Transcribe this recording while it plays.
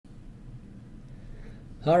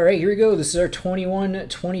All right, here we go. This is our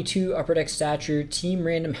 21-22 Upper Deck Stature Team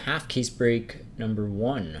Random Half Case Break number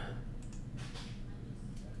 1.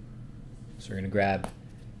 So we're going to grab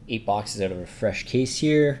 8 boxes out of a fresh case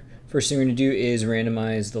here. First thing we're going to do is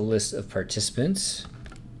randomize the list of participants.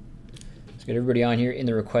 Let's get everybody on here in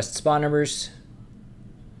the requested spot numbers.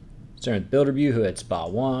 Starting with Builderview, who had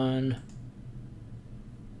spot 1,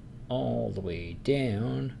 all the way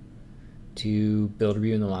down to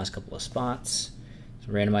Builderview in the last couple of spots.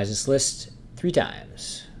 So randomize this list 3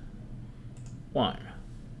 times. 1,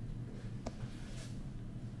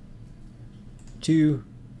 2,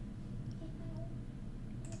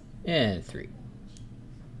 and 3.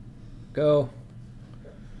 Go.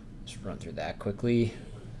 Let's run through that quickly.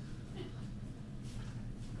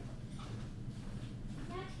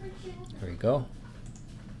 There we go.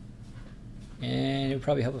 And it would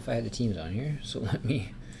probably help if I had the teams on here. So let me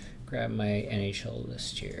grab my NHL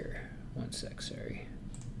list here. One sec, sorry.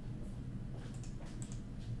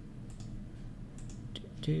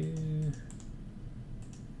 There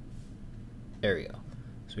we go.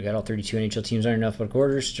 So we got all 32 NHL teams on in alphabetical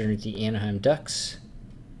order, starting with the Anaheim Ducks,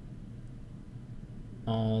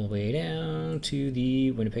 all the way down to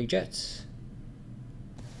the Winnipeg Jets.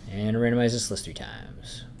 And randomize this list 3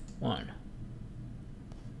 times. 1,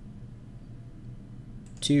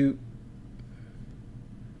 2,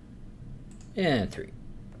 and 3.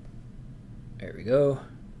 There we go.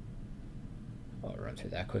 I'll run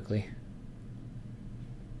through that quickly.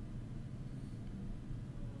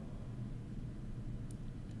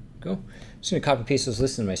 Go. Just going to copy paste those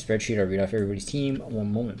lists in my spreadsheet. I'll read off everybody's team.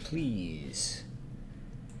 One moment, please.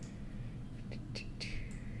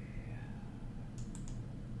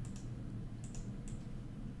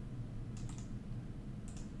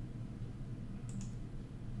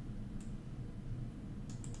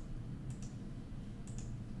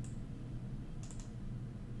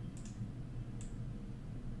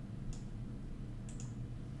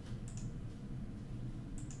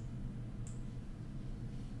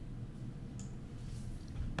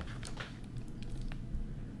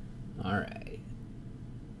 All right.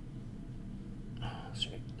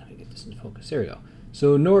 Sorry, let me get this into focus. There we go.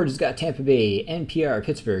 So Nord's got Tampa Bay, NPR,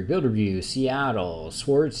 Pittsburgh, Builderview, Seattle,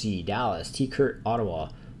 Swartzy, Dallas, T. Kurt, Ottawa,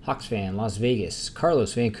 Hawks fan, Las Vegas,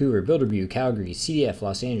 Carlos, Vancouver, Builderview, Calgary, CDF,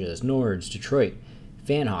 Los Angeles, Nord's, Detroit,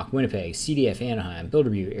 Fanhawk, Winnipeg, CDF, Anaheim,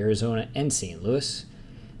 Builderview, Arizona, and St. Louis.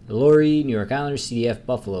 Laurie, New York Islanders, CDF,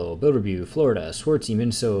 Buffalo, Builderview, Florida, Swartzy,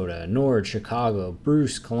 Minnesota, Nord, Chicago,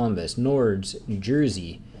 Bruce, Columbus, Nord's, New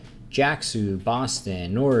Jersey, Jacksu,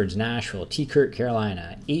 Boston, Nords, Nashville, T. Kurt,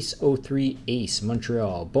 Carolina, Ace03, Ace,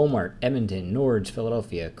 Montreal, Beaumont, Edmonton, Nords,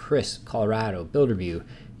 Philadelphia, Chris, Colorado, Builderview,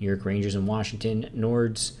 New York Rangers and Washington,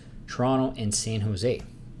 Nords, Toronto, and San Jose.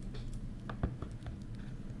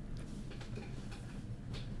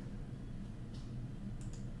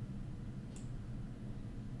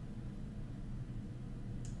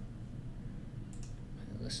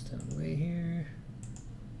 List them away here.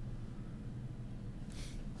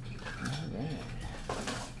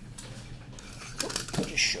 I'll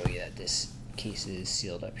just show you that this case is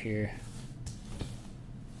sealed up here.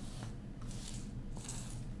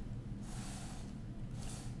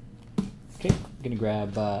 Okay, I'm gonna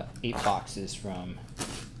grab 8 boxes from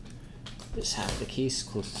this half of the case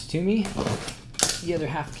closest to me. The other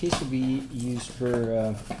half case will be used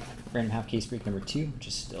for random half case break number 2, which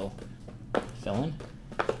is still filling.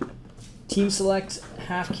 Team select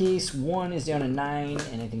half case 1 is down to 9,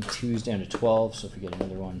 and I think 2 is down to 12. So if we get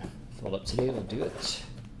another one filled up today, we'll do it.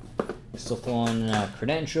 Still filling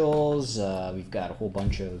credentials. We've got a whole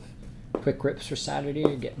bunch of quick rips for Saturday.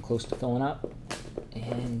 We're getting close to filling up.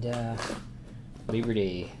 And Labor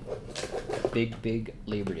Day, big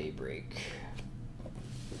Labor Day break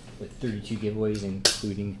with 32 giveaways,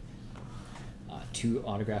 including 2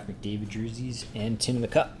 autographed McDavid jerseys and tin of the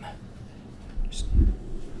cup.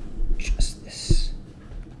 Just this.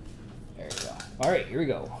 There we go. All right, here we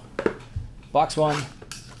go. Box 1.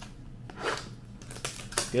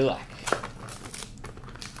 Good luck.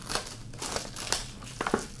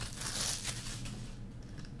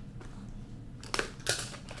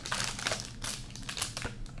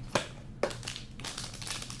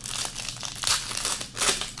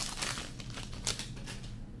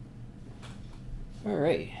 All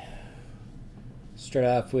right. Start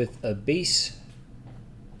off with a base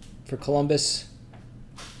for Columbus,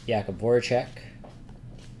 Jakub Voracek.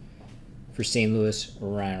 For St. Louis,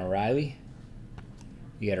 Ryan O'Reilly.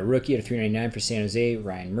 You got a rookie at a $3.99 for San Jose,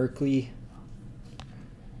 Ryan Merkley. You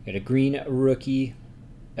got a green rookie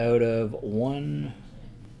out of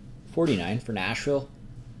 $149 for Nashville,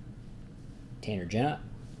 Tanner Jenna.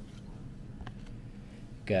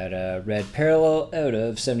 Got a red parallel out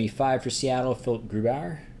of 75 for Seattle, Philip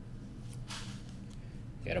Grubauer.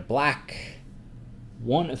 Got a black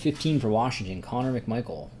 1 of 15 for Washington, Connor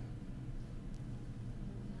McMichael.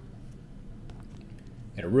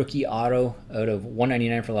 Got a rookie auto out of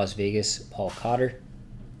 199 for Las Vegas, Paul Cotter.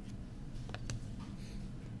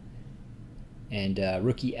 And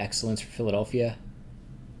rookie excellence for Philadelphia.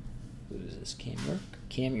 Who is this? Cam York?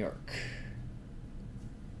 Cam York.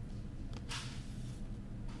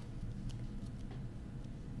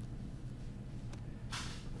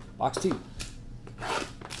 Box 2.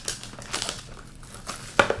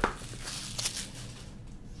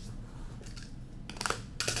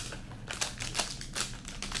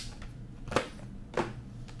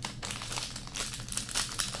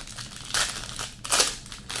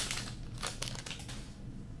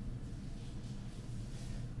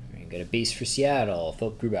 Got a base for Seattle,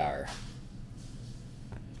 Philip Grubauer.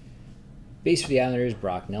 Base for the Islanders,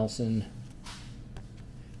 Brock Nelson.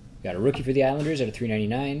 Got a rookie for the Islanders out of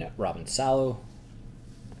 399, Robin Salo.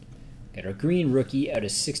 Got a green rookie out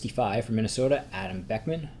of 65 for Minnesota, Adam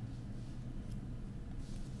Beckman.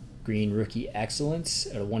 Green rookie excellence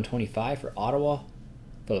out of 125 for Ottawa,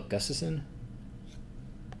 Philip Gustafson.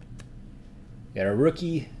 Got a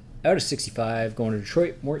rookie out of 65 going to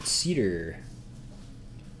Detroit, Mort Cedar.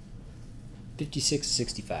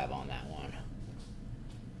 56-65 on that one.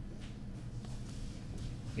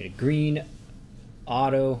 Got a green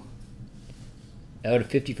auto out of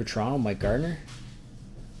 50 for Toronto, Mike Gardner.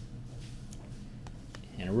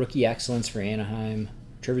 And a rookie excellence for Anaheim,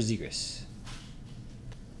 Trevor Zegras.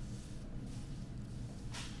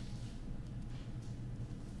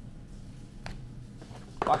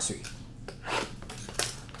 Box 3.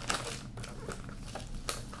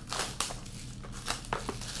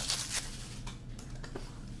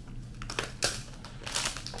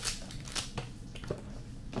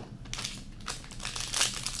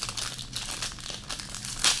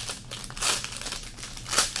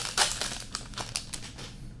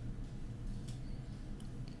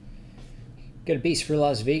 Got a base for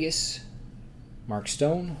Las Vegas, Mark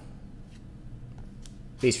Stone.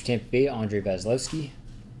 Base for Tampa Bay, Andre Vasilevsky.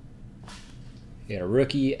 Got a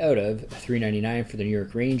rookie out of 399 for the New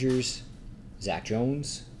York Rangers, Zach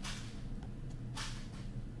Jones.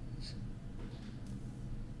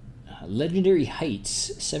 Legendary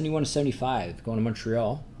Heights, 71-75, going to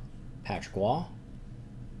Montreal, Patrick Waugh.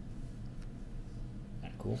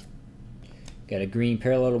 Kind of cool. Got a green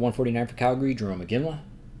parallel to 149 for Calgary, Jerome McGinley.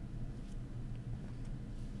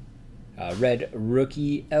 Red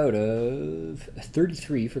rookie out of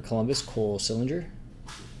 33 for Columbus, Cole Sillinger.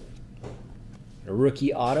 A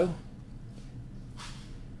rookie auto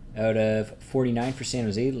out of 49 for San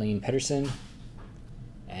Jose, Lane Pedersen.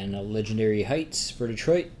 And a legendary Heights for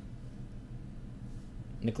Detroit,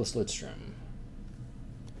 Nicholas Lidstrom.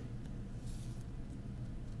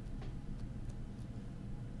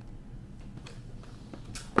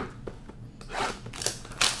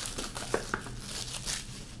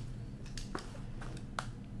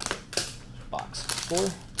 Box 4.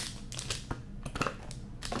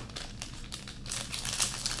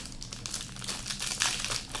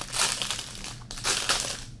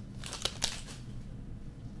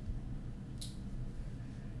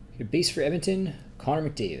 Your base for Edmonton, Connor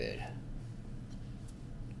McDavid.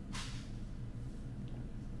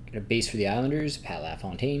 Got a base for the Islanders, Pat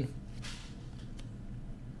LaFontaine.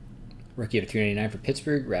 Rookie out of 399 for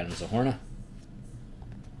Pittsburgh, Radim Zohorna.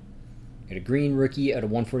 Got a green rookie out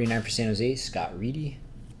of 149 for San Jose, Scott Reedy.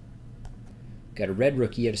 Got a red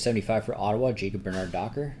rookie out of 75 for Ottawa, Jacob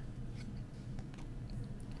Bernard-Docker.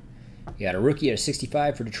 Got a rookie out of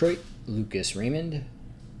 65 for Detroit, Lucas Raymond.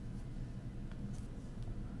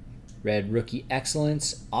 Red rookie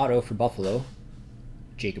excellence auto for Buffalo,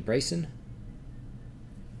 Jacob Bryson.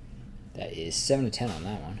 That is 7/10 on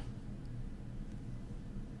that one.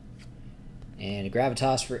 And a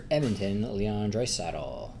Gravitas for Edmonton, Leon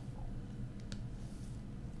Draisaitl.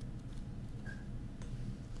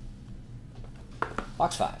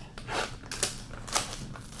 Box 5.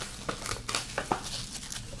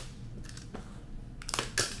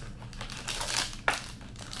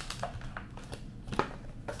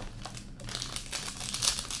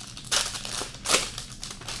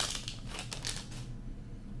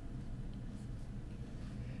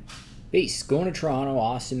 Base going to Toronto,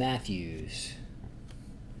 Austin Matthews.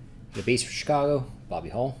 The base for Chicago, Bobby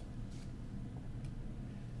Hull.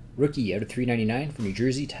 Rookie out of 399 from New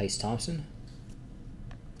Jersey, Tyce Thompson.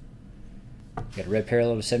 Got a red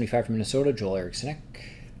parallel to 75 from Minnesota, Joel Eriksson.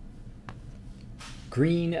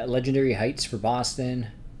 Green legendary Heights for Boston,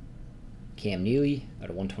 Cam Neely out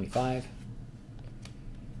of 125.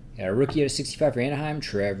 Got a rookie out of 65 for Anaheim,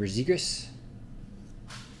 Trevor Zegras.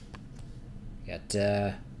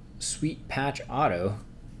 Got sweet patch auto,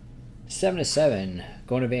 7/7,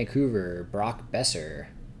 going to Vancouver, Brock Besser.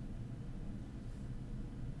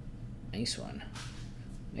 Nice one.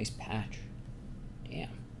 Nice patch. Damn.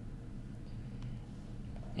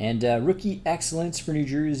 And rookie excellence for New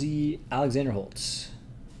Jersey, Alexander Holtz.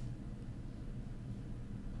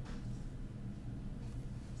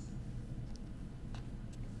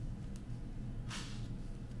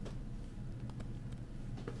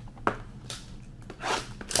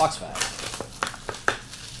 Box 5.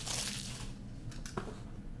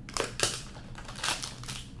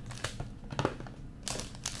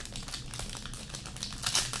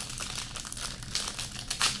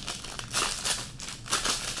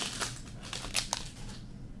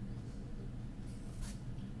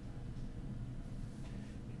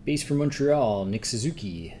 Base for Montreal, Nick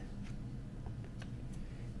Suzuki.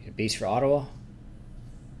 Base for Ottawa,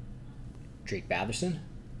 Drake Batherson.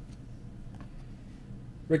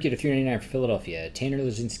 Rookie to 399 for Philadelphia, Tanner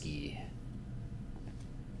Lazinski.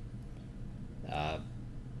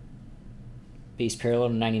 Base parallel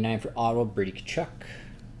to 99 for Ottawa, Brady Tkachuk.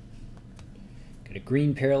 Got a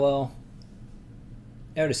green parallel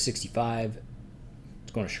out of 65.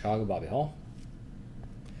 It's going to Chicago, Bobby Hall.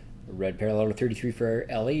 A red parallel to 33 for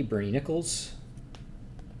LA, Bernie Nichols.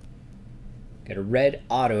 Got a red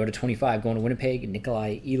auto to 25 going to Winnipeg,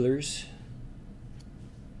 Nikolai Ehlers.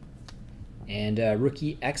 And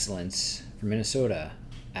rookie excellence for Minnesota,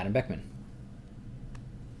 Adam Beckman.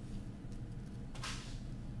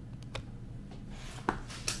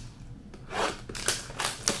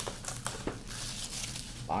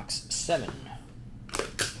 Box 7.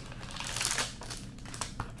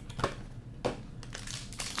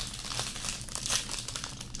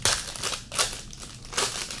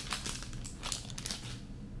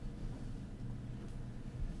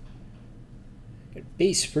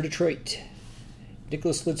 Base for Detroit,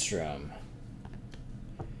 Nicholas Lidstrom.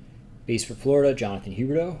 Base for Florida, Jonathan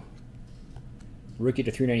Huberdeau. Rookie to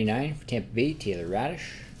 399 for Tampa Bay, Taylor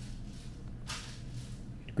Radish.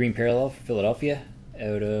 Green parallel for Philadelphia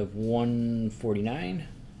out of 149,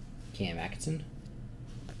 Cam Atkinson.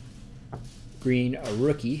 Green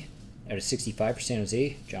rookie out of 65 for San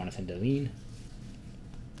Jose, Jonathan Deline.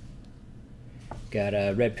 Got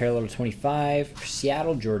a red parallel to 25 for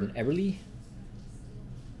Seattle, Jordan Eberle.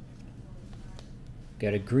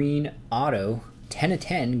 Got a green auto,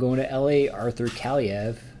 10/10, going to LA, Arthur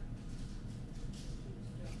Kaliev.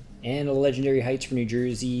 And a legendary heights for New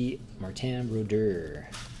Jersey, Martin Brodeur.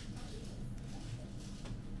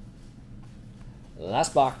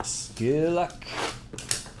 Last box. Good luck.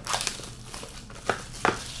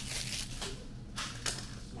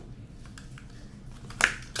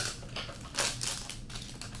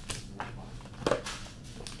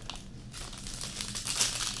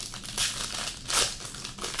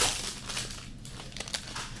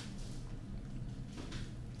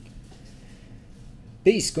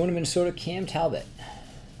 Base going to Minnesota, Cam Talbot.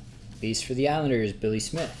 Base for the Islanders, Billy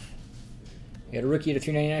Smith. We got a rookie at a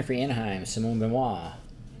 399 for Anaheim, Simone Benoit.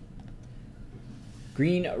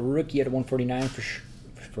 Green rookie at a 149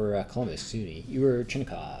 for Columbus, excuse me, Igor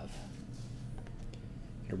Chinnikov.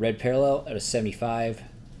 A red parallel at a 75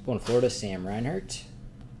 going to Florida, Sam Reinhart.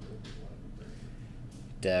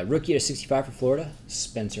 The rookie at a 65 for Florida,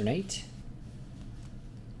 Spencer Knight.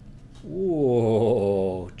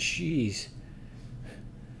 Whoa, jeez.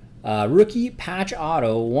 Rookie patch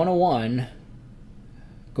auto 101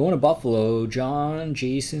 going to Buffalo, John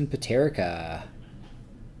Jason Paterka.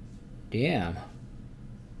 Damn,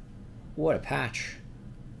 what a patch.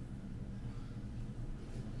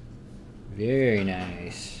 Very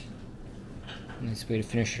nice. Nice way to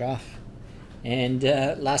finish it off. And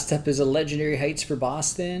last up is a legendary heights for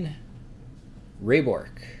Boston, Ray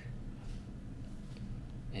Bork.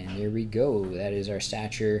 And there we go. That is our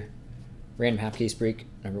Stature random half case break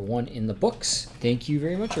number 1 in the books. Thank you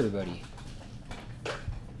very much, everybody.